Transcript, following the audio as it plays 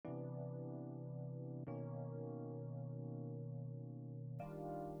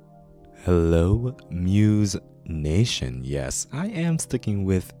Hello, Muse Nation. Yes, I am sticking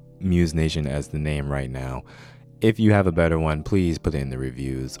with Muse Nation as the name right now. If you have a better one, please put it in the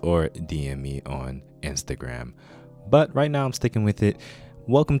reviews or DM me on Instagram. But right now I'm sticking with it.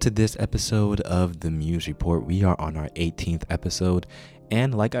 Welcome to this episode of the Muse Report. We are on our 18th episode.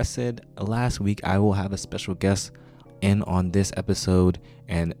 And like I said last week, I will have a special guest in on this episode.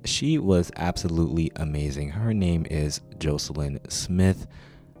 And she was absolutely amazing. Her name is Jocelyn Smith.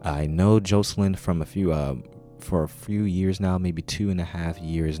 I know Jocelyn from for a few years now, maybe 2.5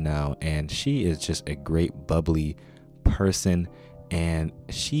 years now, and she is just a great bubbly person, and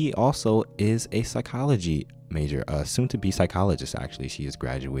she also is a psychology major, soon to be psychologist. Actually, she is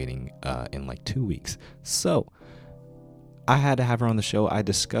graduating in like 2 weeks. So I had to have her on the show. I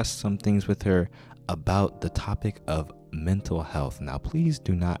discussed some things with her about the topic of mental health. Now, please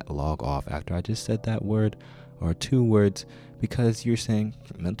do not log off after I just said that word or two words, because you're saying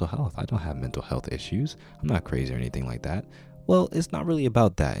mental health. I don't have mental health issues. I'm not crazy or anything like that. Well, it's not really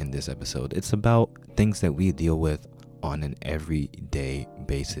about that in this episode. It's about things that we deal with on an everyday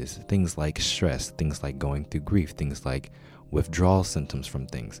basis. Things like stress, things like going through grief, things like withdrawal symptoms from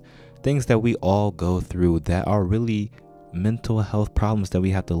things that we all go through that are really mental health problems that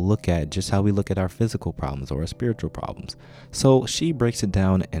we have to look at, just how we look at our physical problems or our spiritual problems. So she breaks it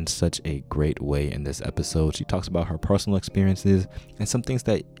down in such a great way in this episode. She talks about her personal experiences and some things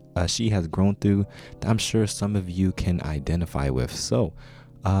that she has grown through that I'm sure some of you can identify with. So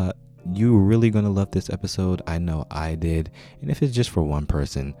you're really going to love this episode. I know I did. And if it's just for one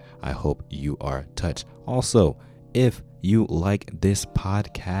person, I hope you are touched. Also, if you like this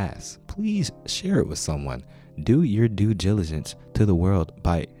podcast, please share it with someone. Do your due diligence to the world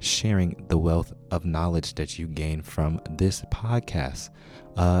by sharing the wealth of knowledge that you gain from this podcast.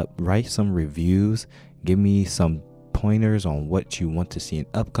 Write some reviews. Give me some pointers on what you want to see in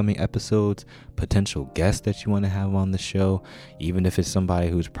upcoming episodes, potential guests that you want to have on the show. Even if it's somebody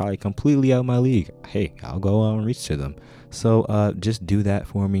who's probably completely out of my league, hey, I'll go out and reach to them. So just do that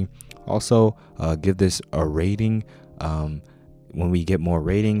for me. Also, give this a rating. When we get more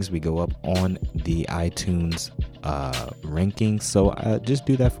ratings, we go up on the iTunes rankings. So just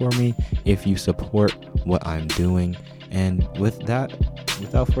do that for me if you support what I'm doing. And with that,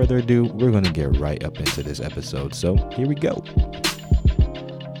 without further ado, we're going to get right up into this episode. So here we go.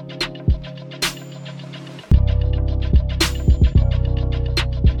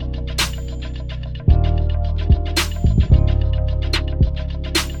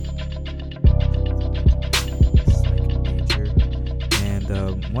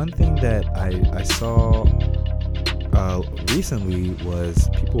 One thing that I saw recently was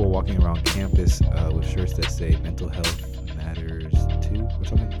people were walking around campus with shirts that say mental health matters too, or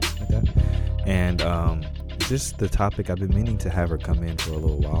something like that. And just the topic, I've been meaning to have her come in for a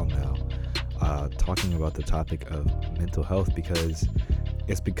little while now, talking about the topic of mental health, because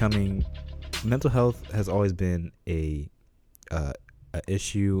mental health has always been a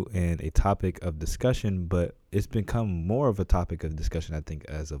issue and a topic of discussion, but it's become more of a topic of discussion, I think,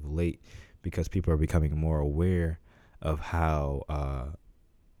 as of late, because people are becoming more aware of how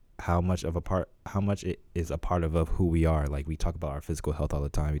much it is a part of who we are. Like, we talk about our physical health all the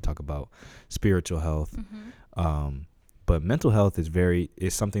time. We talk about spiritual health. But mental health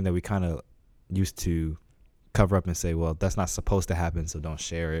is something that we kind of used to cover up and say, well, that's not supposed to happen, so don't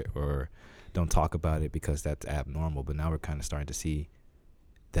share it or don't talk about it because that's abnormal. But now we're kind of starting to see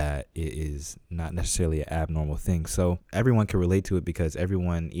that it is not necessarily an abnormal thing. So everyone can relate to it, because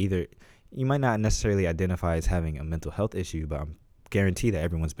you might not necessarily identify as having a mental health issue, but I'm guaranteed that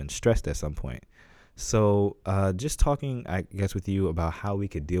everyone's been stressed at some point. So just talking, I guess, with you about how we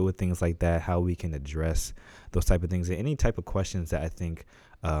could deal with things like that, how we can address those type of things, and any type of questions that I think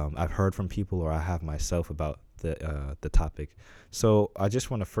I've heard from people or I have myself about the topic. So I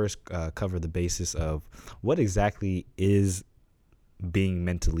just want to first cover the basis of what exactly is being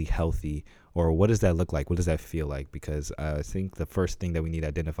mentally healthy, or what does that look like? What does that feel like? Because I think the first thing that we need to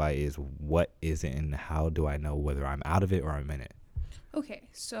identify is what is it, and how do I know whether I'm out of it or I'm in it? Okay,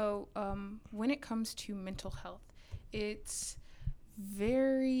 so when it comes to mental health, it's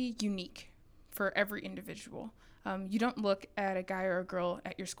very unique for every individual. You don't look at a guy or a girl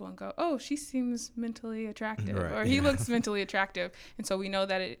at your school and go, oh, she seems mentally attractive, right, or he looks mentally attractive. And so we know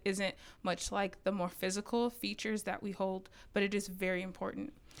that it isn't much like the more physical features that we hold, but it is very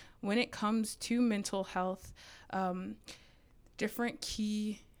important. When it comes to mental health, different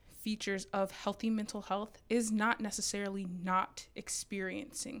key features of healthy mental health is not necessarily not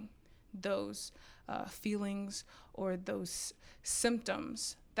experiencing those feelings or those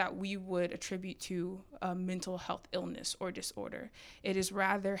symptoms that we would attribute to a mental health illness or disorder. It is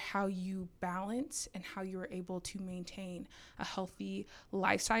rather how you balance and how you are able to maintain a healthy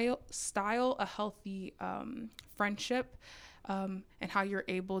lifestyle, a healthy friendship, and how you're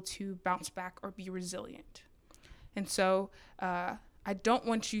able to bounce back or be resilient. And so I don't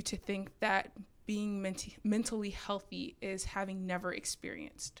want you to think that being mentally healthy is having never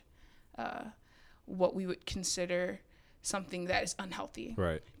experienced what we would consider something that is unhealthy.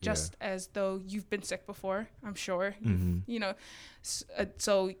 Right. Just as though you've been sick before, I'm sure. Mm-hmm. You know,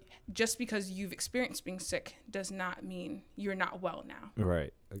 so just because you've experienced being sick does not mean you're not well now.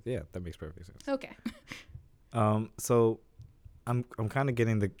 Right. Yeah, that makes perfect sense. Okay. So I'm kind of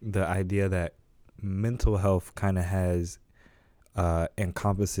getting the idea that mental health kind of has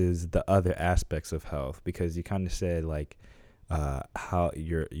encompasses the other aspects of health, because you kind of said like how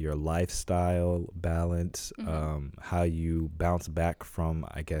your lifestyle balance, Mm-hmm. how you bounce back from,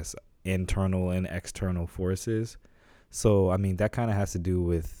 I guess, internal and external forces. So I mean that kind of has to do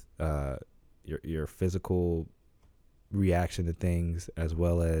with your physical reaction to things as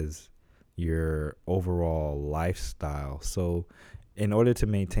well as your overall lifestyle. So in order to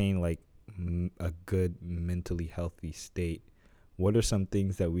maintain like a good mentally healthy state, what are some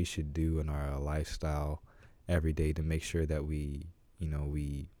things that we should do in our lifestyle every day to make sure that we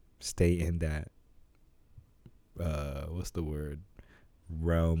stay in that what's the word,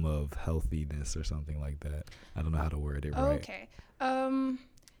 realm of healthiness or something like that? I don't know how to word it right. Okay.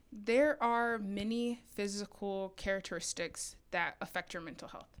 There are many physical characteristics that affect your mental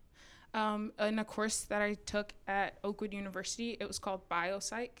health. In a course that I took at Oakwood University, it was called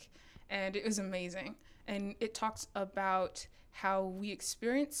Biopsych, and it was amazing. And it talks about how we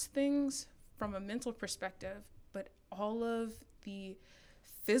experience things from a mental perspective, but all of the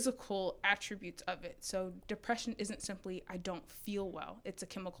physical attributes of it. So depression isn't simply I don't feel well, it's a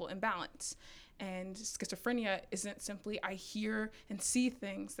chemical imbalance. And schizophrenia isn't simply I hear and see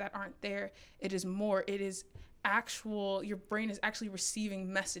things that aren't there. It is more, it is actual, your brain is actually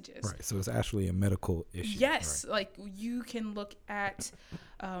receiving messages. Right. So it's actually a medical issue. Yes. Right. Like you can look at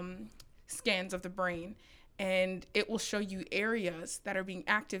scans of the brain and it will show you areas that are being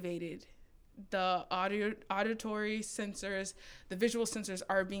activated. The auditory sensors, the visual sensors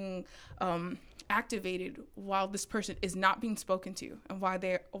are being activated while this person is not being spoken to and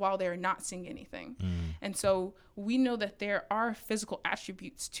while they're not seeing anything. And so we know that there are physical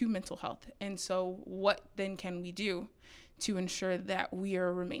attributes to mental health. And so what then can we do to ensure that we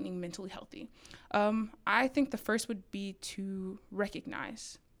are remaining mentally healthy? I think the first would be to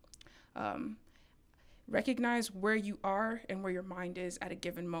recognize where you are and where your mind is at a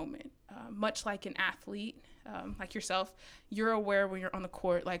given moment. Much like an athlete, like yourself, you're aware when you're on the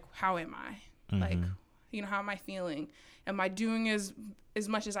court, like, how am I? Mm-hmm. Like, how am I feeling? Am I doing as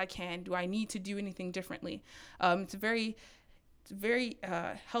much as I can? Do I need to do anything differently? It's very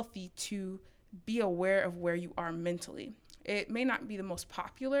healthy to be aware of where you are mentally. It may not be the most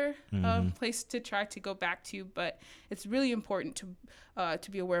popular place to try to go back to, but it's really important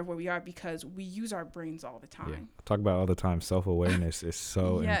to be aware of where we are because we use our brains all the time. Yeah. I talk about all the time. Self-awareness is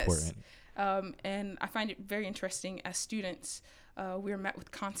so important. And I find it very interesting as students. We're met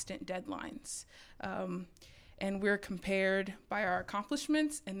with constant deadlines. And we're compared by our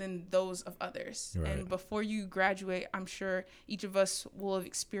accomplishments and then those of others. Right. And before you graduate, I'm sure each of us will have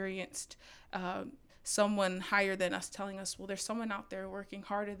experienced someone higher than us telling us, well, there's someone out there working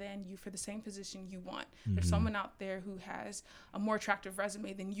harder than you for the same position you want. Mm-hmm. There's someone out there who has a more attractive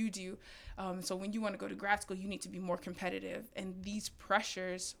resume than you do. So when you want to go to grad school, you need to be more competitive. And these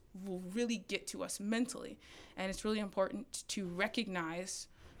pressures will really get to us mentally. And it's really important to recognize,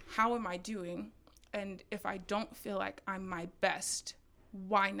 how am I doing? And if I don't feel like I'm my best,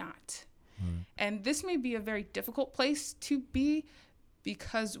 why not? Mm-hmm. And this may be a very difficult place to be,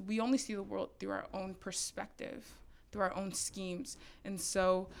 because we only see the world through our own perspective, through our own schemes. And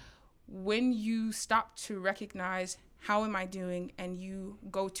so when you stop to recognize, how am I doing, and you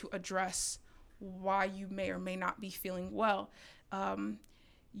go to address why you may or may not be feeling well,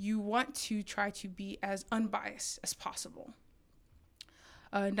 you want to try to be as unbiased as possible.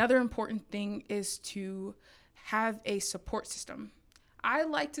 Another important thing is to have a support system. I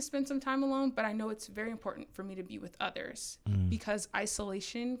like to spend some time alone, but I know it's very important for me to be with others because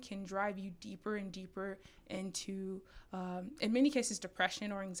isolation can drive you deeper and deeper into, in many cases,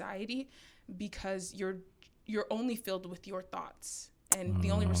 depression or anxiety, because you're only filled with your thoughts, and the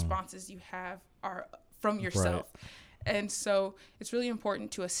only responses you have are from yourself. Right. And so it's really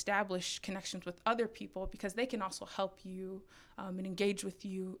important to establish connections with other people because they can also help you and engage with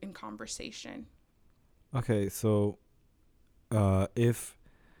you in conversation. Okay, so if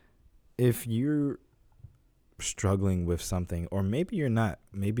if you're struggling with something, or maybe you're not,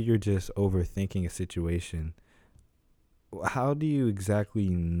 maybe you're just overthinking a situation, how do you exactly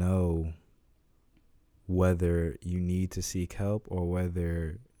know whether you need to seek help or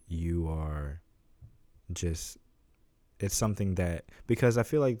whether you are just, it's something that, because I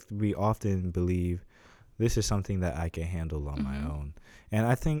feel like we often believe this is something that I can handle on my own. And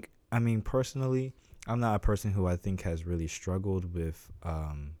I think, I mean, personally, I'm not a person who I think has really struggled with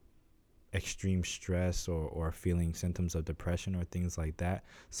extreme stress or feeling symptoms of depression or things like that.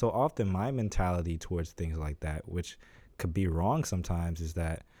 So often my mentality towards things like that, which could be wrong sometimes, is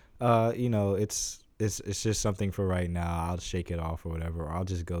that, it's just something for right now. I'll shake it off or whatever. Or I'll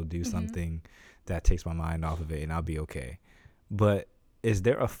just go do something that takes my mind off of it and I'll be okay. But is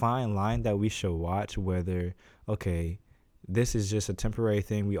there a fine line that we should watch whether, okay, this is just a temporary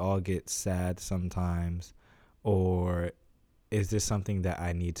thing, we all get sad sometimes, or is this something that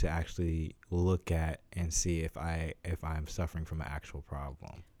I need to actually look at and see if I'm suffering from an actual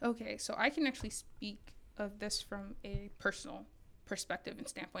problem? Okay, so I can actually speak of this from a personal perspective and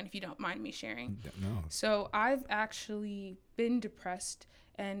standpoint, if you don't mind me sharing. No. So I've actually been depressed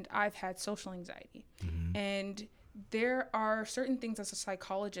and I've had social anxiety. And there are certain things as a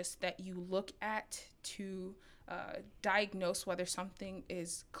psychologist that you look at to diagnose whether something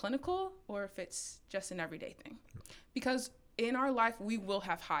is clinical or if it's just an everyday thing. Because in our life, we will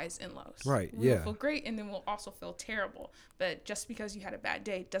have highs and lows. Right, We'll feel great, and then we'll also feel terrible. But just because you had a bad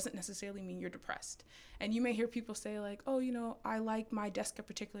day doesn't necessarily mean you're depressed. And you may hear people say, like, oh, I like my desk a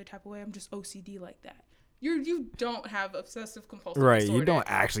particular type of way. I'm just OCD like that. You don't have obsessive compulsive disorder. You don't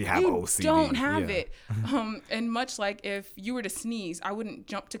actually have OCD. You don't have it. And much like if you were to sneeze, I wouldn't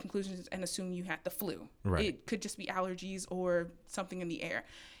jump to conclusions and assume you had the flu. Right. It could just be allergies or something in the air.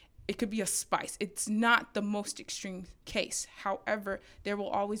 It could be a spice. It's not the most extreme case. However, there will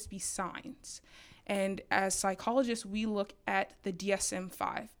always be signs. And as psychologists, we look at the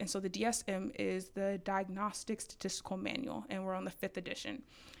DSM-5. And so the DSM is the Diagnostic Statistical Manual, and we're on the 5th edition.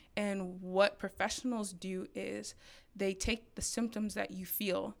 And what professionals do is they take the symptoms that you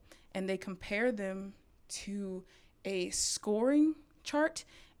feel and they compare them to a scoring chart,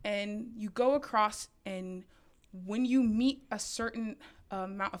 and you go across, and when you meet a certain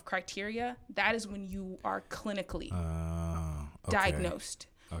amount of criteria, that is when you are clinically diagnosed.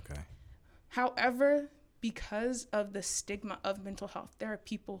 Okay. However, because of the stigma of mental health, there are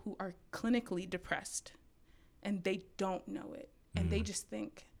people who are clinically depressed and they don't know it. And they just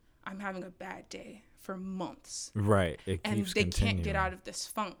think, I'm having a bad day for months. Right. And they can't get out of this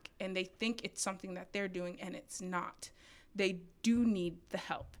funk. And they think it's something that they're doing, and it's not. They do need the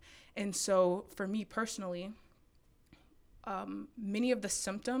help. And so for me personally, many of the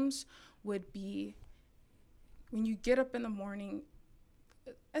symptoms would be when you get up in the morning.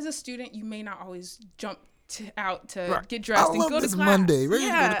 As a student, you may not always jump out to get dressed and go to class. Monday, ready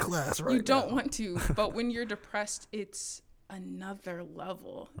to go to class right now. You don't want to, but when you're depressed, it's another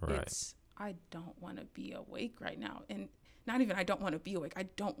level. Right. I don't want to be awake right now, and not even I don't want to be awake. I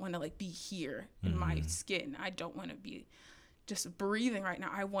don't want to be here in my skin. I don't want to be just breathing right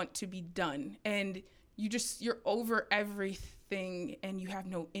now. I want to be done, and you're over everything, and you have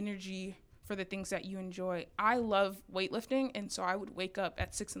no energy for the things that you enjoy. I love weightlifting, and so I would wake up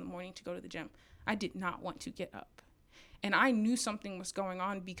at 6 a.m. to go to the gym. I did not want to get up. And I knew something was going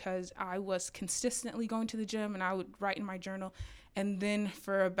on because I was consistently going to the gym, and I would write in my journal. And then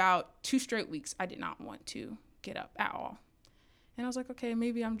for about 2 straight weeks, I did not want to get up at all. And I was like, okay,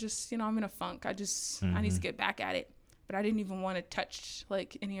 maybe I'm just, I'm in a funk. I need to get back at it. But I didn't even want to touch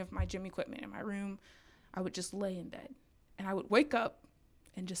any of my gym equipment in my room. I would just lay in bed, and I would wake up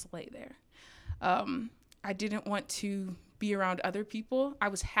and just lay there. I didn't want to be around other people. I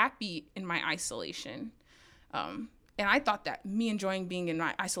was happy in my isolation. And I thought that me enjoying being in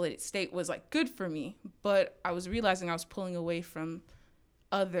my isolated state was good for me, but I was realizing I was pulling away from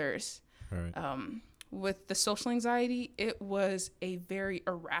others. Right. With the social anxiety, it was a very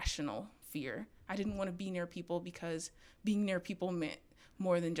irrational fear. I didn't want to be near people because being near people meant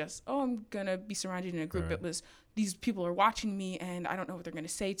more than just, I'm going to be surrounded in a group. Right. It was, these people are watching me and I don't know what they're going to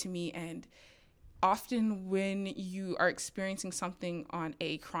say to me. And often when you are experiencing something on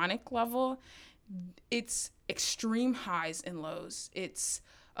a chronic level, it's extreme highs and lows. It's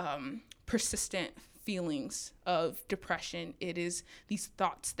persistent feelings of depression. It is these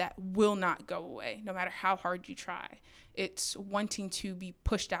thoughts that will not go away, no matter how hard you try. It's wanting to be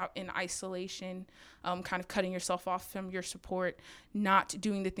pushed out in isolation, kind of cutting yourself off from your support, not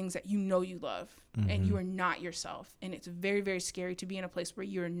doing the things that you love, and you are not yourself. And it's very, very scary to be in a place where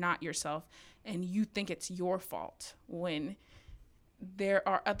you're not yourself and you think it's your fault when there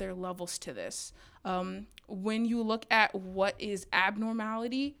are other levels to this. When you look at what is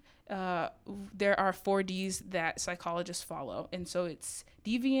abnormality, there are 4Ds that psychologists follow. And so it's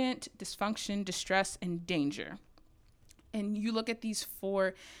deviant, dysfunction, distress, and danger. And you look at these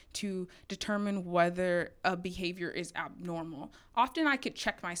four to determine whether a behavior is abnormal. Often I could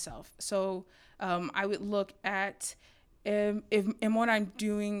check myself. So I would look at if what I'm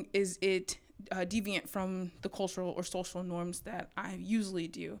doing, is it deviant from the cultural or social norms that I usually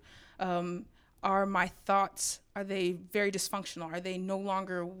do? Are my thoughts, are they very dysfunctional? Are they no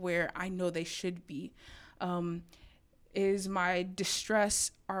longer where I know they should be? Is my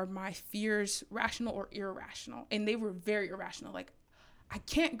distress, are my fears rational or irrational? And they were very irrational. Like, I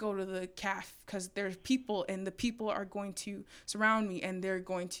can't go to the calf because there's people and the people are going to surround me and they're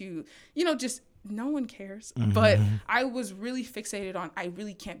going to, just no one cares. Mm-hmm. But I was really fixated on, I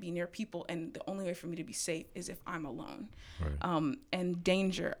really can't be near people. And the only way for me to be safe is if I'm alone. Right. And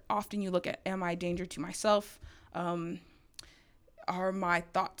danger. Often you look at, am I a danger to myself? Are my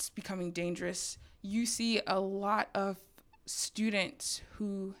thoughts becoming dangerous? You see a lot of students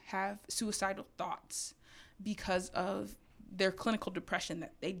who have suicidal thoughts because of their clinical depression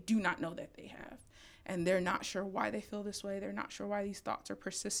that they do not know that they have. And they're not sure why they feel this way. They're not sure why these thoughts are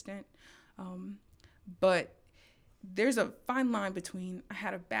persistent. But there's a fine line between I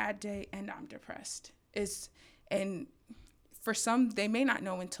had a bad day and I'm depressed. And for some, they may not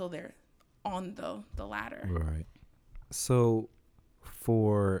know until they're on the ladder. Right. So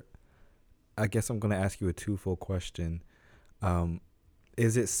I guess I'm going to ask you a twofold question.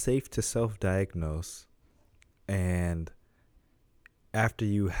 Is it safe to self-diagnose? And after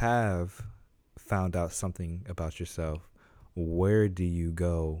you have found out something about yourself, where do you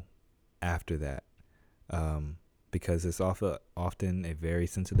go after that? Because it's often a very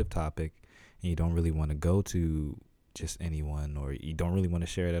sensitive topic, and you don't really want to go to just anyone, or you don't really want to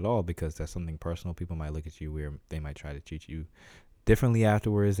share it at all because that's something personal. People might look at you where they might try to treat you differently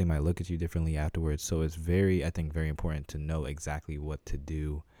afterwards. They might look at you differently afterwards. So it's very important to know exactly what to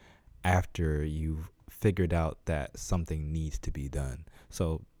do after you've figured out that something needs to be done.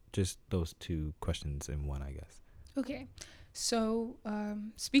 So just those two questions in one, I guess. Okay. So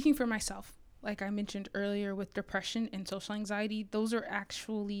speaking for myself, like I mentioned earlier with depression and social anxiety, those are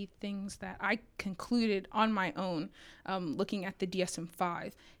actually things that I concluded on my own, looking at the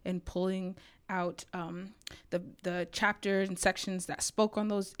DSM-5 and pulling out the chapters and sections that spoke on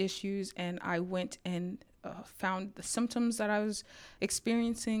those issues. And I went and found the symptoms that I was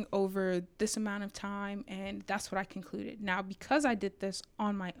experiencing over this amount of time. And that's what I concluded. Now, because I did this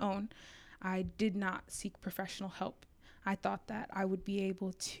on my own, I did not seek professional help. I thought that I would be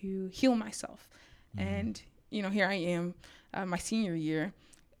able to heal myself. Mm-hmm. And, here I am, my senior year,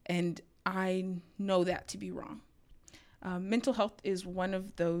 and I know that to be wrong. Mental health is one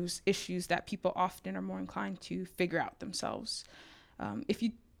of those issues that people often are more inclined to figure out themselves. If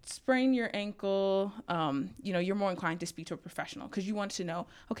you sprain your ankle, you're more inclined to speak to a professional because you want to know,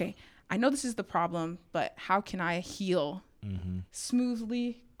 okay, I know this is the problem, but how can I heal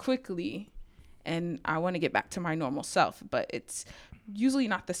smoothly, quickly? And I want to get back to my normal self, but it's usually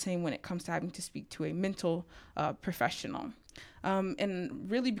not the same when it comes to having to speak to a mental professional. And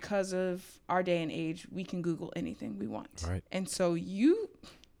really because of our day and age, we can Google anything we want. Right. And so you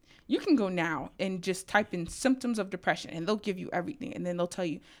can go now and just type in symptoms of depression and they'll give you everything. And then they'll tell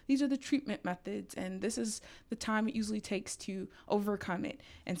you, these are the treatment methods and this is the time it usually takes to overcome it.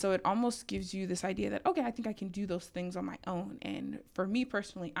 And so it almost gives you this idea that, okay, I think I can do those things on my own. And for me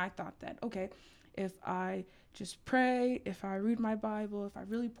personally, I thought that, okay, if I just pray, if I read my Bible, if I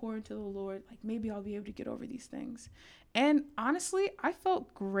really pour into the Lord, like maybe I'll be able to get over these things. And honestly, I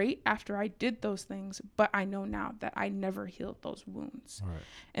felt great after I did those things, but I know now that I never healed those wounds. Right.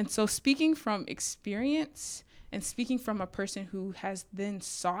 And so speaking from experience and speaking from a person who has then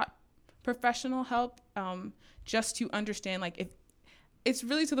sought professional help, just to understand, like, if it's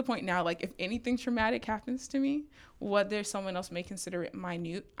really to the point now, like if anything traumatic happens to me, whether someone else may consider it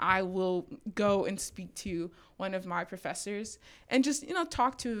minute, I will go and speak to one of my professors and just,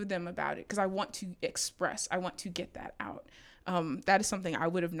 talk to them about it because I want to express, I want to get that out. That is something I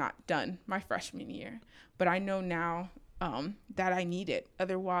would have not done my freshman year, but I know now that I need it.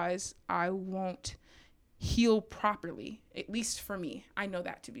 Otherwise, I won't heal properly, at least for me. I know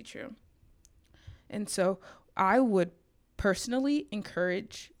that to be true. And so I would personally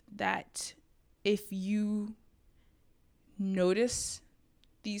encourage that if you notice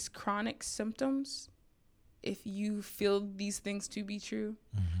these chronic symptoms, if you feel these things to be true,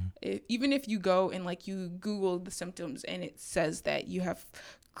 even if you go and you Google the symptoms and it says that you have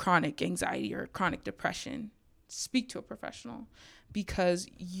chronic anxiety or chronic depression, speak to a professional because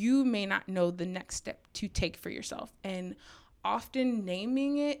you may not know the next step to take for yourself. And often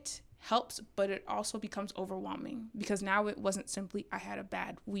naming it helps, but it also becomes overwhelming, because now it wasn't simply I had a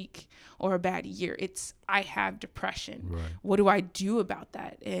bad week or a bad year. It's I have depression. Right. What do I do about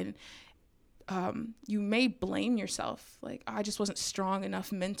that? And you may blame yourself, like, I just wasn't strong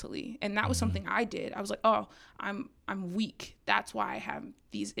enough mentally. And that was something I did. I was like, oh, I'm weak. That's why I have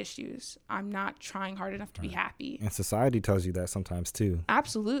these issues. I'm not trying hard enough to be happy. And society tells you that sometimes too.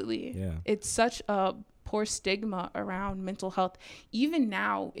 Absolutely. Yeah. It's such a poor stigma around mental health. Even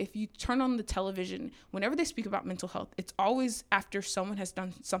now, if you turn on the television, whenever they speak about mental health, it's always after someone has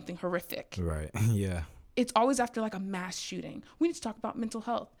done something horrific. Right. Yeah. It's always after like a mass shooting. We need to talk about mental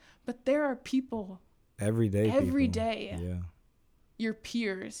health. But there are people every day. Yeah. Your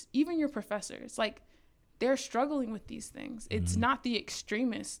peers, even your professors, like, they're struggling with these things. It's not the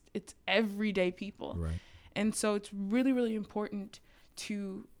extremists, it's everyday people. Right. And so it's really, really important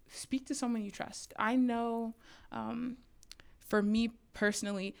to speak to someone you trust. I know, for me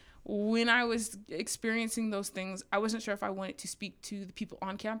personally, when I was experiencing those things, I wasn't sure if I wanted to speak to the people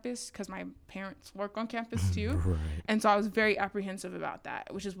on campus, because my parents work on campus too. Right. And so I was very apprehensive about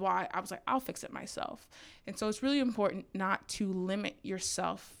that, which is why I was like, I'll fix it myself. And so it's really important not to limit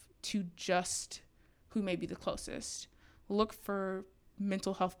yourself to just who may be the closest. Look for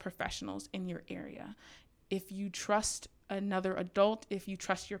mental health professionals in your area. If you trust another adult, if you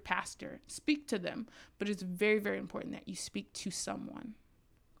trust your pastor, speak to them. But it's very, very important that you speak to someone.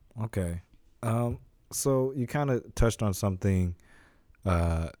 Okay. So you kind of touched on something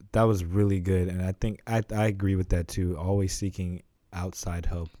that was really good, and I think I agree with that too. Always seeking outside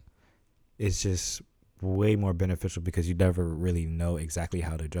help is just way more beneficial, because you never really know exactly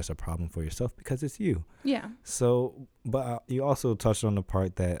how to address a problem for yourself, because it's you. Yeah. So, but you also touched on the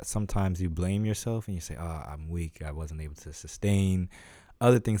part that sometimes you blame yourself and you say, "Oh, I'm weak. I wasn't able to sustain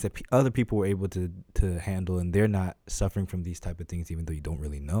other things that other people were able to handle, and they're not suffering from these type of things, even though you don't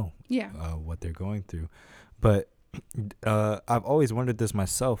really know what they're going through." But I've always wondered this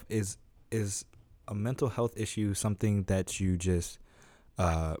myself: is a mental health issue something that you just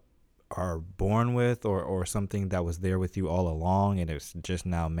are born with, or something that was there with you all along and it's just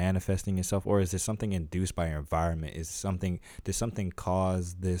now manifesting itself, or is this something induced by your environment? Did something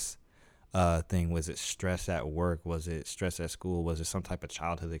cause this thing? Was it stress at work? Was it stress at school? Was it some type of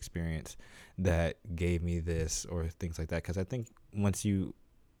childhood experience that gave me this, or things like that? Because I think once you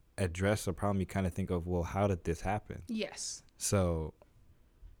address a problem, you kind of think of, well, how did this happen? Yes. So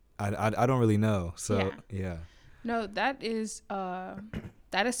I don't really know. So yeah. No, that is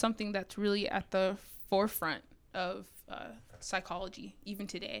something that's really at the forefront of psychology even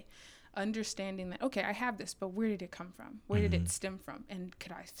today. Understanding that, okay, I have this, but where did it come from? Where did it stem from? And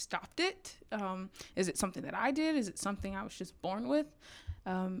could I have stopped it? Is it something that I did? Is it something I was just born with?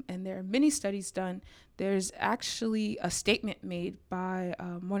 And there are many studies done. There's actually a statement made by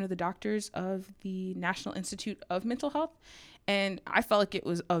one of the doctors of the National Institute of Mental Health. And I felt like it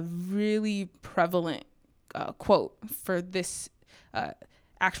was a really prevalent quote for this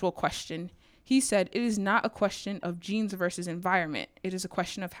actual question. He said, "It is not a question of genes versus environment. It is a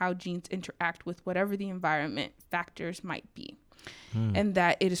question of how genes interact with whatever the environment factors might be." And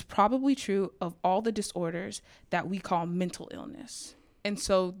that it is probably true of all the disorders that we call mental illness. And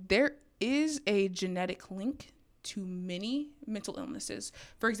so there is a genetic link to many mental illnesses.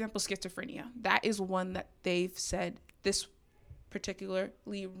 For example, schizophrenia. That is one that they've said this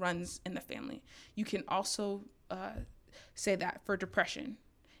particularly runs in the family. You can also say that for depression.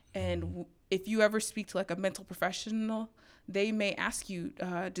 And if you ever speak to like a mental professional, they may ask you,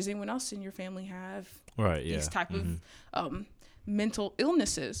 does anyone else in your family have these type of mental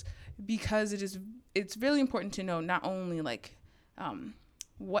illnesses? Because it's really important to know not only like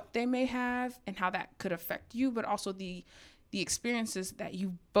what they may have and how that could affect you, but also the experiences that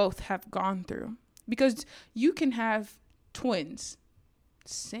you both have gone through. Because you can have twins,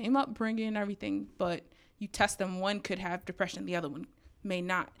 same upbringing and everything, but you test them, one could have depression, the other one may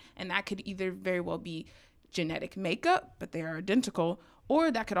not. And that could either very well be genetic makeup, but they are identical, or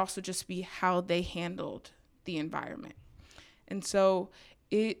that could also just be how they handled the environment. And so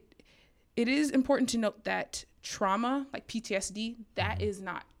it is important to note that trauma, like PTSD, that is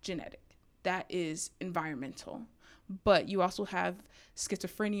not genetic. That is environmental. But you also have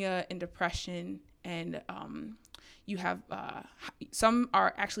schizophrenia and depression, and you have some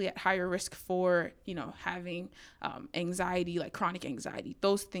are actually at higher risk for, having anxiety, like chronic anxiety.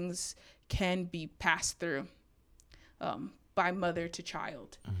 Those things can be passed through by mother to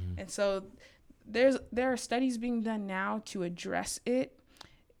child. And so there are studies being done now to address it.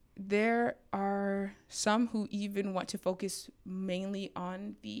 there are some who even want to focus mainly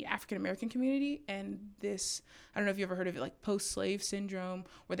on the African American community and this, I don't know if you ever heard of it, like post-slave syndrome,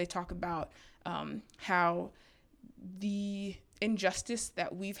 where they talk about how the injustice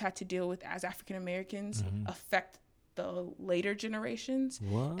that we've had to deal with as African Americans affect the later generations.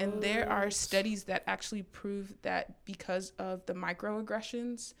 What? And there are studies that actually prove that because of the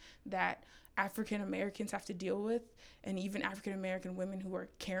microaggressions that African Americans have to deal with, and even African American women who are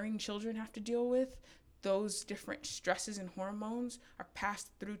carrying children have to deal with, those different stresses and hormones are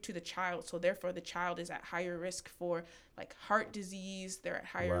passed through to the child. So therefore the child is at higher risk for like heart disease. They're at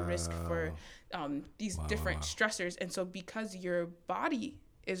higher risk for these different stressors. And so because your body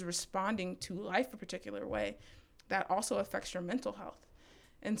is responding to life a particular way, that also affects your mental health.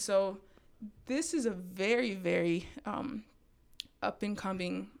 And so this is a very, very up and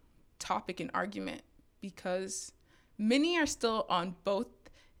coming topic and argument, because many are still on both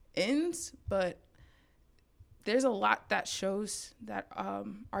ends, but there's a lot that shows that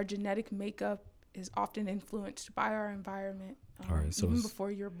our genetic makeup is often influenced by our environment, All right, so even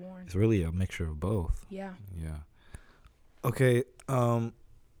before you're born. It's really a mixture of both. Yeah. Okay.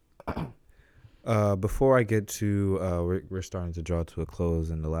 Before I get to, we're starting to draw to a close,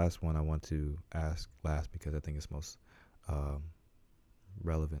 and the last one I want to ask last because I think it's most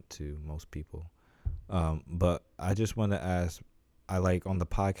relevant to most people. But I just want to ask, I like on the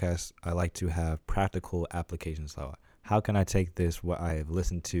podcast, I like to have practical applications. So how can I take this, what I have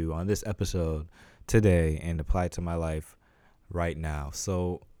listened to on this episode today, and apply it to my life right now?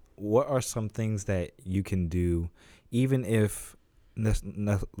 So what are some things that you can do, even if,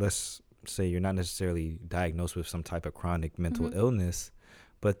 let's say you're not necessarily diagnosed with some type of chronic mental illness,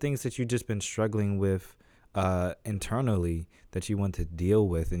 but things that you've just been struggling with internally that you want to deal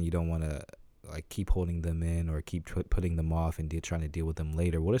with, and you don't want to like keep holding them in or keep putting them off and trying to deal with them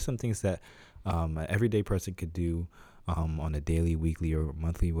later? What are some things that an everyday person could do on a daily, weekly, or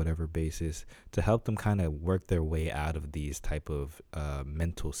monthly, whatever basis to help them kind of work their way out of these type of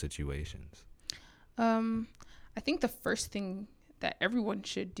mental situations? I think the first thing that everyone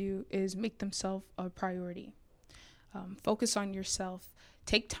should do is make themselves a priority. Focus on yourself.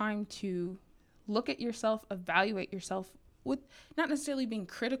 Take time to look at yourself, evaluate yourself, with not necessarily being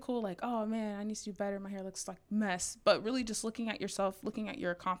critical, like, oh man, I need to do better, my hair looks like mess, but really just looking at yourself, looking at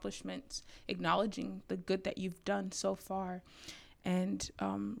your accomplishments, acknowledging the good that you've done so far, and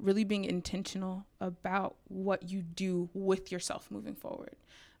really being intentional about what you do with yourself moving forward.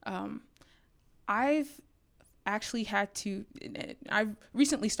 I've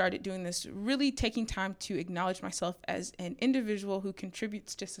recently started doing this, really taking time to acknowledge myself as an individual who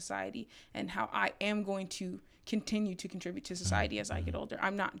contributes to society, and how I am going to continue to contribute to society as I get older.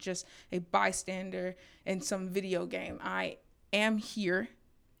 I'm not just a bystander in some video game. I am here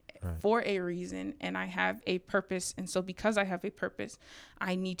for a reason, and I have a purpose. And so because I have a purpose,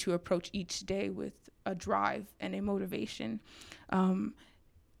 I need to approach each day with a drive and a motivation.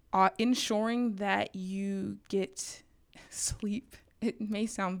 Ensuring that you get sleep. It may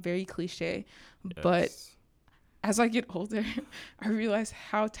sound very cliche, but as I get older, I realize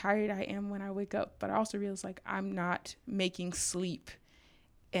how tired I am when I wake up. But I also realize, like, I'm not making sleep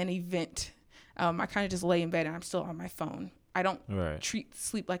an event. I kind of just lay in bed and I'm still on my phone. I don't treat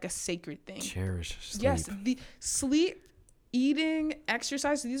sleep like a sacred thing. Cherish sleep. Yes, the sleep, eating,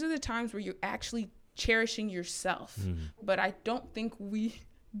 exercise, these are the times where you're actually cherishing yourself. But I don't think we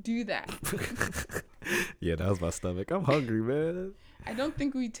do that. Yeah, that was my stomach. I'm hungry, man. I don't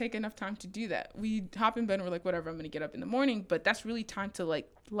think we take enough time to do that. We hop in bed and we're like, whatever, I'm going to get up in the morning. But that's really time to, like,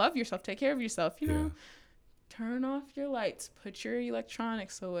 love yourself, take care of yourself, you know. Turn off your lights, put your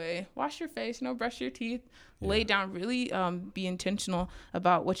electronics away, wash your face, brush your teeth, lay down, really be intentional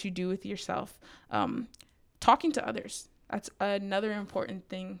about what you do with yourself. Talking to others. That's another important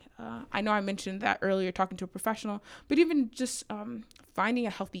thing. I know I mentioned that earlier, talking to a professional, but even just finding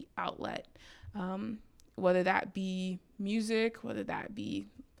a healthy outlet, whether that be music, whether that be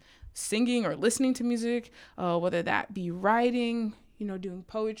singing or listening to music, whether that be writing, doing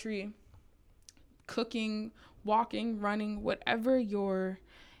poetry, cooking, walking, running, whatever your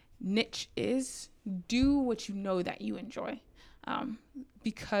niche is, do what you know that you enjoy.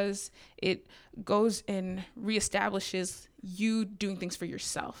 Because it goes and reestablishes you doing things for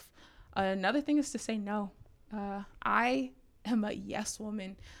yourself. Another thing is to say no. I am a yes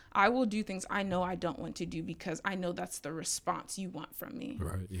woman. I will do things I know I don't want to do because I know that's the response you want from me.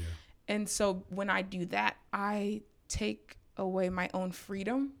 Right, yeah. And so when I do that, I take away my own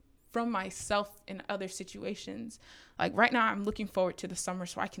freedom from myself in other situations. Like right now, I'm looking forward to the summer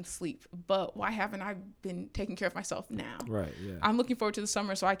so I can sleep. But why haven't I been taking care of myself now? Right. Yeah. I'm looking forward to the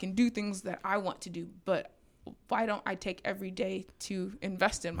summer so I can do things that I want to do. But why don't I take every day to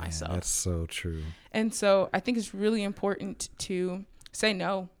invest in myself? That's so true. And so I think it's really important to say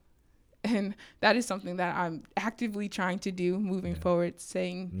no. And that is something that I'm actively trying to do moving forward,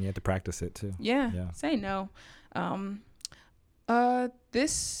 saying, and you have to practice it too. Say no.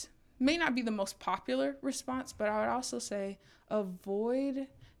 This may not be the most popular response, but I would also say avoid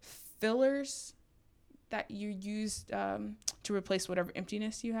fillers that you use to replace whatever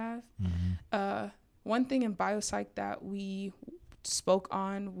emptiness you have. One thing in biopsych that we spoke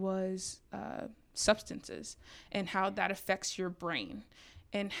on was substances and how that affects your brain,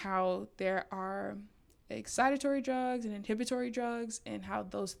 and how there are excitatory drugs and inhibitory drugs, and how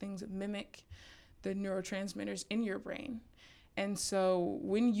those things mimic the neurotransmitters in your brain. And so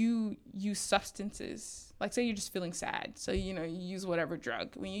when you use substances, like say you're just feeling sad, so you use whatever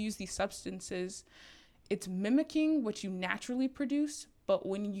drug. When you use these substances, it's mimicking what you naturally produce, but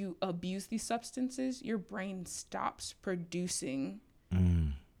when you abuse these substances, your brain stops producing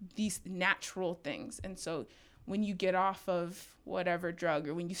these natural things. And so when you get off of whatever drug,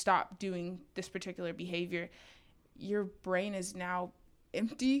 or when you stop doing this particular behavior, your brain is now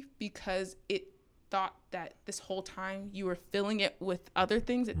empty because it thought that this whole time you were filling it with other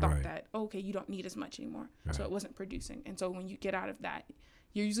things. It thought that, okay, you don't need as much anymore. So it wasn't producing. And so when you get out of that,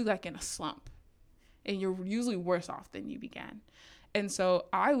 you're usually like in a slump, and you're usually worse off than you began. And so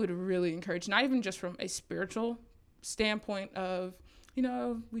I would really encourage, not even just from a spiritual standpoint of,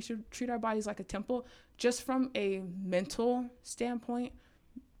 we should treat our bodies like a temple, just from a mental standpoint,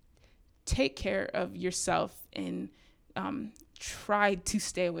 take care of yourself and try to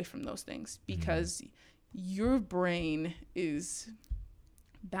stay away from those things, because your brain is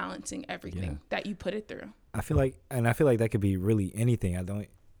balancing everything that you put it through. I feel like that could be really anything. I don't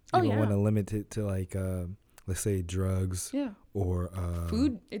even want to limit it to like let's say drugs or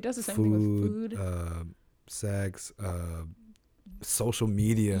food. It does the same thing with food, sex, social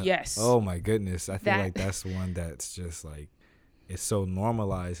media. Yes. Oh my goodness. I feel like that's one that's just like, it's so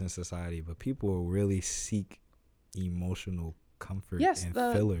normalized in society, but people will really seek emotional comfort and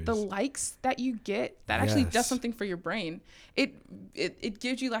fillers. The likes that you get, that actually does something for your brain. It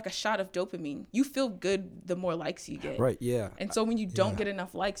gives you like a shot of dopamine. You feel good the more likes you get. Right, yeah. And so when you don't get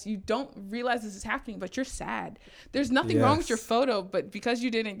enough likes, you don't realize this is happening, but you're sad. There's nothing wrong with your photo, but because you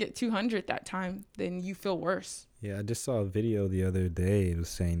didn't get 200 that time, then you feel worse. Yeah, I just saw a video the other day. It was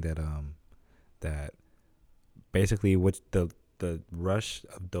saying that that basically what's the rush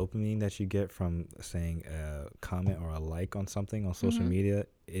of dopamine that you get from saying a comment or a like on something on social media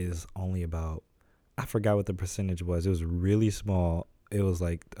is only about, I forgot what the percentage was. It was really small. It was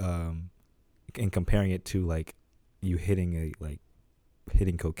like in comparing it to like you hitting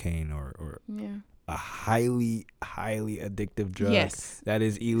cocaine or a highly addictive drug that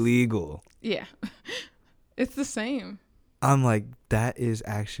is illegal. Yeah. It's the same. I'm like, that is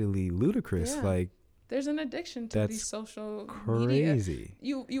actually ludicrous. Like, there's an addiction to these social crazy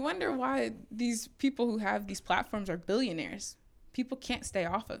media. You wonder why these people who have these platforms are billionaires. People can't stay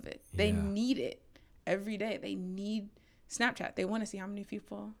off of it. They need it every day. They need Snapchat. They want to see how many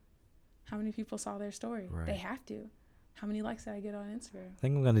people saw their story. Right. They have to. How many likes did I get on Instagram? I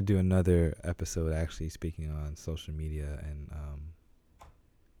think I'm going to do another episode actually speaking on social media and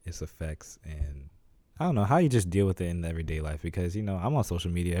its effects, and I don't know how you just deal with it in everyday life, because I'm on social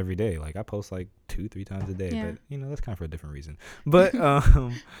media every day. Like I post like 2-3 times a day, but that's kind of for a different reason. But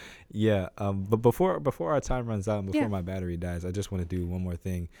but before our time runs out and before my battery dies, I just want to do one more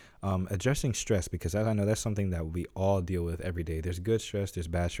thing, addressing stress, because I know that's something that we all deal with every day. There's good stress, there's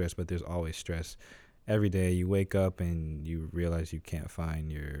bad stress, but there's always stress. Every day you wake up and you realize you can't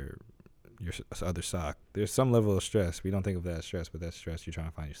find your other sock. There's some level of stress. We don't think of that as stress, but that's stress. You're trying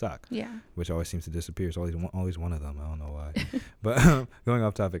to find your sock. Yeah. Which always seems to disappear. It's always one of them. I don't know why. But going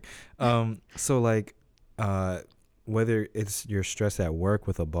off topic. So like, whether it's your stress at work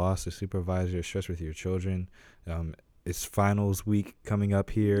with a boss, a supervisor, stress with your children, it's finals week coming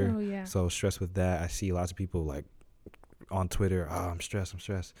up here. Oh yeah. So stress with that. I see lots of people like on Twitter. I'm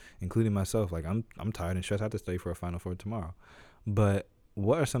stressed, including myself. Like I'm tired and stressed. I have to study for a final for tomorrow. But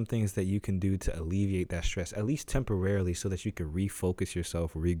what are some things that you can do to alleviate that stress, at least temporarily, so that you can refocus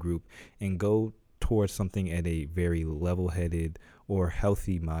yourself, regroup, and go towards something at a very level-headed or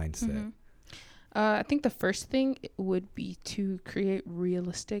healthy mindset? I think the first thing would be to create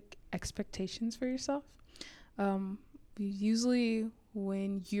realistic expectations for yourself. Usually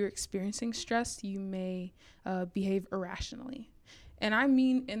when you're experiencing stress, you may behave irrationally. And I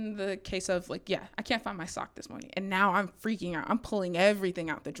mean, in the case of like, yeah, I can't find my sock this morning. And now I'm freaking out. I'm pulling everything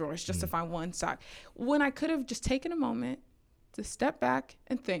out the drawers just to find one sock. When I could have just taken a moment to step back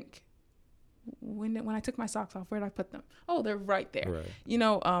and think, when I took my socks off, where did I put them? Oh, they're right there. Right. You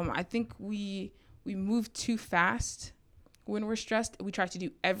know, I think we move too fast when we're stressed. We try to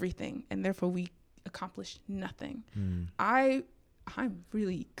do everything, and therefore we accomplish nothing. I'm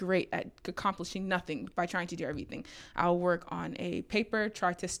really great at accomplishing nothing by trying to do everything. I'll work on a paper,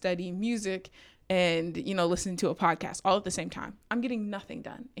 try to study music, and, you know, listen to a podcast all at the same time. I'm getting nothing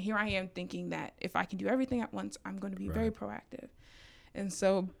done. And here I am thinking that if I can do everything at once, I'm going to be very proactive. And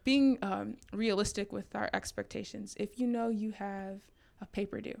so being realistic with our expectations, if you know you have a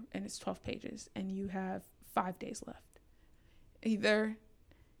paper due and it's 12 pages and you have 5 days left,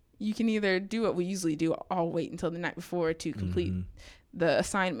 you can either do what we usually do, I'll wait until the night before to complete the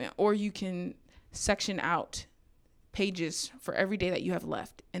assignment, or you can section out pages for every day that you have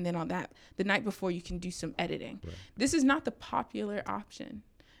left. And then on the night before, you can do some editing. Right. This is not the popular option.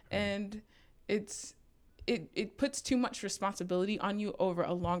 Right. And it puts too much responsibility on you over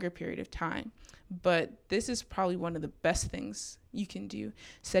a longer period of time. But this is probably one of the best things you can do,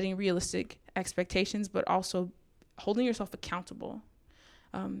 setting realistic expectations, but also holding yourself accountable.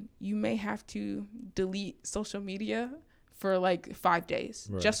 You may have to delete social media for like 5 days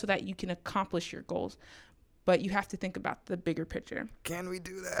just so that you can accomplish your goals. But you have to think about the bigger picture. Can we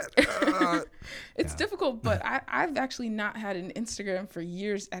do that? It's difficult, but I've actually not had an Instagram for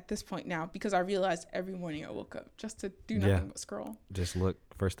years at this point now, because I realized every morning I woke up just to do nothing but scroll. Just look,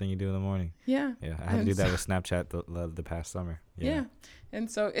 first thing you do in the morning. Yeah. Yeah, I had to do that with Snapchat the past summer. Yeah. And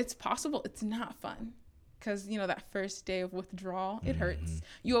so it's possible. It's not fun. Because, you know, that first day of withdrawal, it hurts.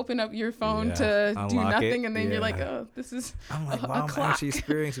 You open up your phone to do nothing, and then you're like, oh, this is I'm like, wow, I'm actually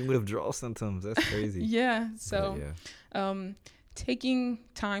experiencing withdrawal symptoms. That's crazy. So taking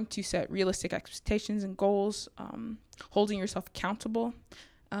time to set realistic expectations and goals, holding yourself accountable,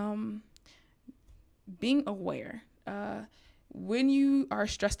 being aware. When you are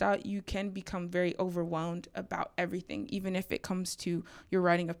stressed out, you can become very overwhelmed about everything, even if it comes to you're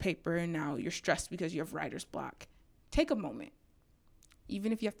writing a paper and now you're stressed because you have writer's block. Take a moment.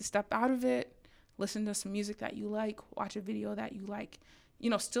 Even if you have to step out of it, listen to some music that you like, watch a video that you like, you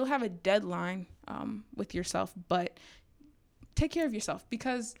know, still have a deadline with yourself, but take care of yourself,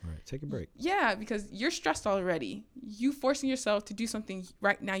 because take a break. Yeah, because you're stressed already. You forcing yourself to do something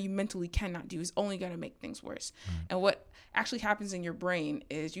right now you mentally cannot do is only going to make things worse. And what actually happens in your brain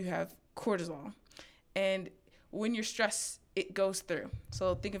is you have cortisol, and when you're stressed, it goes through.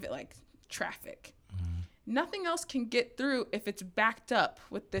 So think of it like traffic. Nothing else can get through if it's backed up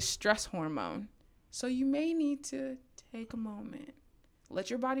with this stress hormone. So you may need to take a moment, let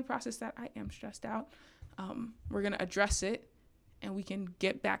your body process that I am stressed out. We're going to address it, and we can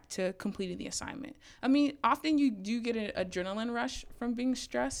get back to completing the assignment. I mean, often you do get an adrenaline rush from being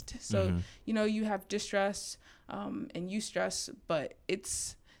stressed. So, you know, you have distress and eustress, but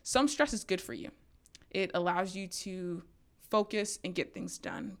some stress is good for you. It allows you to focus and get things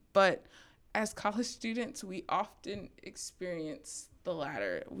done. But as college students, we often experience the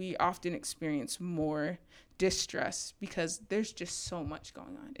latter. We often experience more distress because there's just so much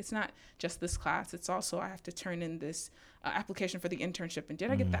going on. It's not just this class. It's also I have to turn in this application for the internship, and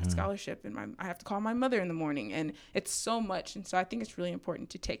did I get that scholarship? And I have to call my mother in the morning, and it's so much. And so I think it's really important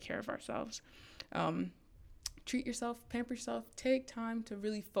to take care of ourselves. Treat yourself, pamper yourself, take time to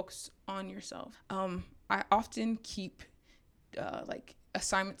really focus on yourself. I often keep like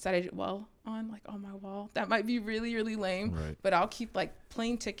assignments that I did well on my wall. That might be really, really lame, but I'll keep like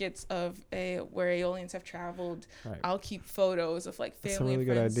plane tickets of where Aeolians have traveled. I'll keep photos of like family and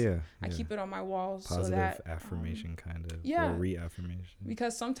friends. That's a really good idea. I keep it on my walls. Positive so that affirmation kind of, or reaffirmation.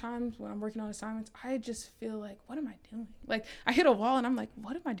 Because sometimes when I'm working on assignments, I just feel like, what am I doing? Like I hit a wall and I'm like,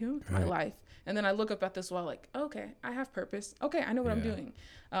 what am I doing with my life? And then I look up at this wall like, okay, I have purpose. Okay, I know what I'm doing.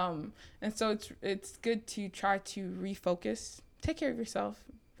 And so it's good to try to refocus. Take care of yourself,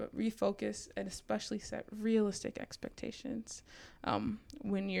 but refocus, and especially set realistic expectations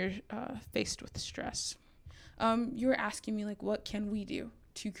when you're faced with stress. You were asking me, like, what can we do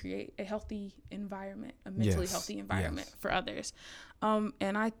to create a healthy environment, a mentally healthy environment for others?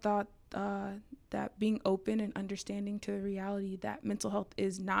 And I thought that being open and understanding to the reality that mental health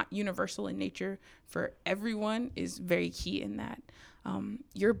is not universal in nature for everyone is very key in that.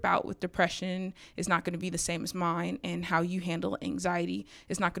 Your bout with depression is not going to be the same as mine, and how you handle anxiety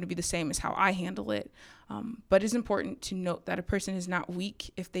is not going to be the same as how I handle it. But it's important to note that a person is not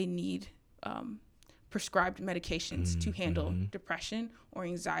weak if they need prescribed medications to handle depression or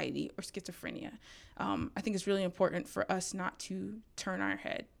anxiety or schizophrenia. I think it's really important for us not to turn our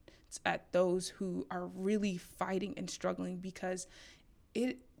heads at those who are really fighting and struggling, because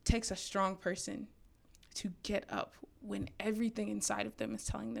it takes a strong person to get up when everything inside of them is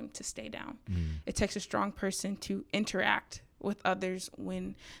telling them to stay down. It takes a strong person to interact with others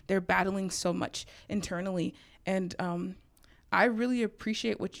when they're battling so much internally. And I really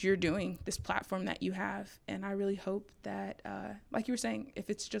appreciate what you're doing, this platform that you have. And I really hope that, like you were saying, if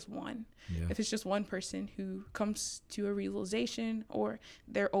it's just one person who comes to a realization, or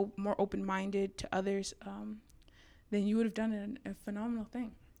they're more open-minded to others, then you would have done a phenomenal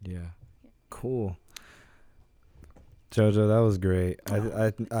thing. Yeah. Cool. Jojo, that was great.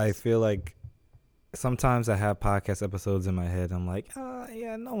 I feel like sometimes I have podcast episodes in my head. I'm like,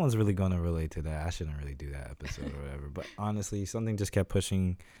 yeah, no one's really going to relate to that. I shouldn't really do that episode or whatever. But honestly, something just kept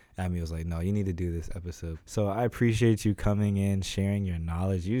pushing at me. It was like, no, you need to do this episode. So I appreciate you coming in, sharing your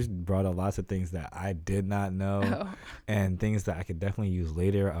knowledge. You brought up lots of things that I did not know and things that I could definitely use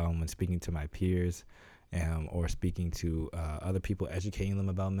later when speaking to my peers or speaking to other people, educating them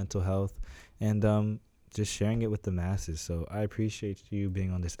about mental health. And just sharing it with the masses. So I appreciate you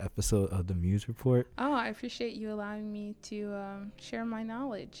being on this episode of the Muse Report. Oh, I appreciate you allowing me to share my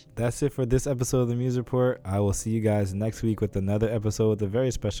knowledge. That's it for this episode of the Muse Report. I will see you guys next week with another episode with a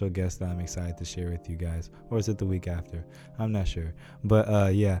very special guest that I'm excited to share with you guys. Or is it the week after? I'm not sure.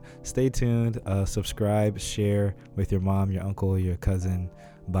 But yeah, stay tuned. Subscribe, share with your mom, your uncle, your cousin,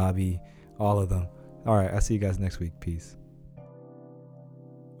 Bobby, all of them. All right, I'll see you guys next week. Peace.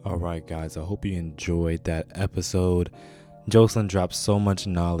 All right, guys, I hope you enjoyed that episode. Jocelyn dropped so much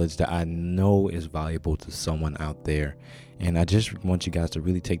knowledge that I know is valuable to someone out there. And I just want you guys to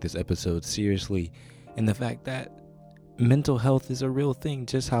really take this episode seriously, in the fact that mental health is a real thing,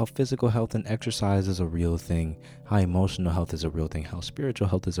 just how physical health and exercise is a real thing, how emotional health is a real thing, how spiritual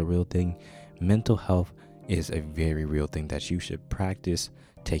health is a real thing. Mental health is a very real thing that you should practice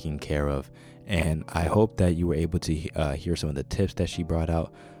taking care of. And I hope that you were able to hear some of the tips that she brought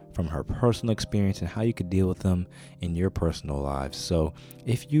out from her personal experience and how you could deal with them in your personal lives. So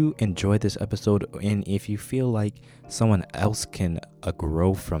if you enjoyed this episode, and if you feel like someone else can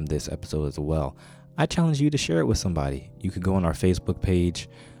grow from this episode as well, I challenge you to share it with somebody. You could go on our Facebook page,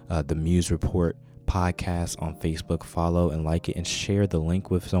 the Muse Report podcast on Facebook, follow and like it, and share the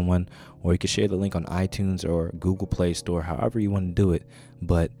link with someone, or you could share the link on iTunes or Google Play Store, however you want to do it.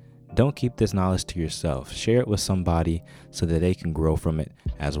 But don't keep this knowledge to yourself. Share it with somebody so that they can grow from it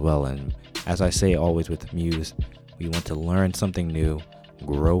as well. And as I say always with Muse, we want to learn something new,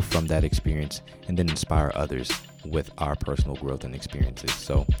 grow from that experience, and then inspire others with our personal growth and experiences.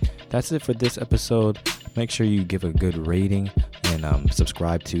 So that's it for this episode. Make sure you give a good rating and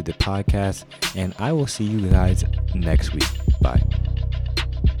subscribe to the podcast. And I will see you guys next week. Bye.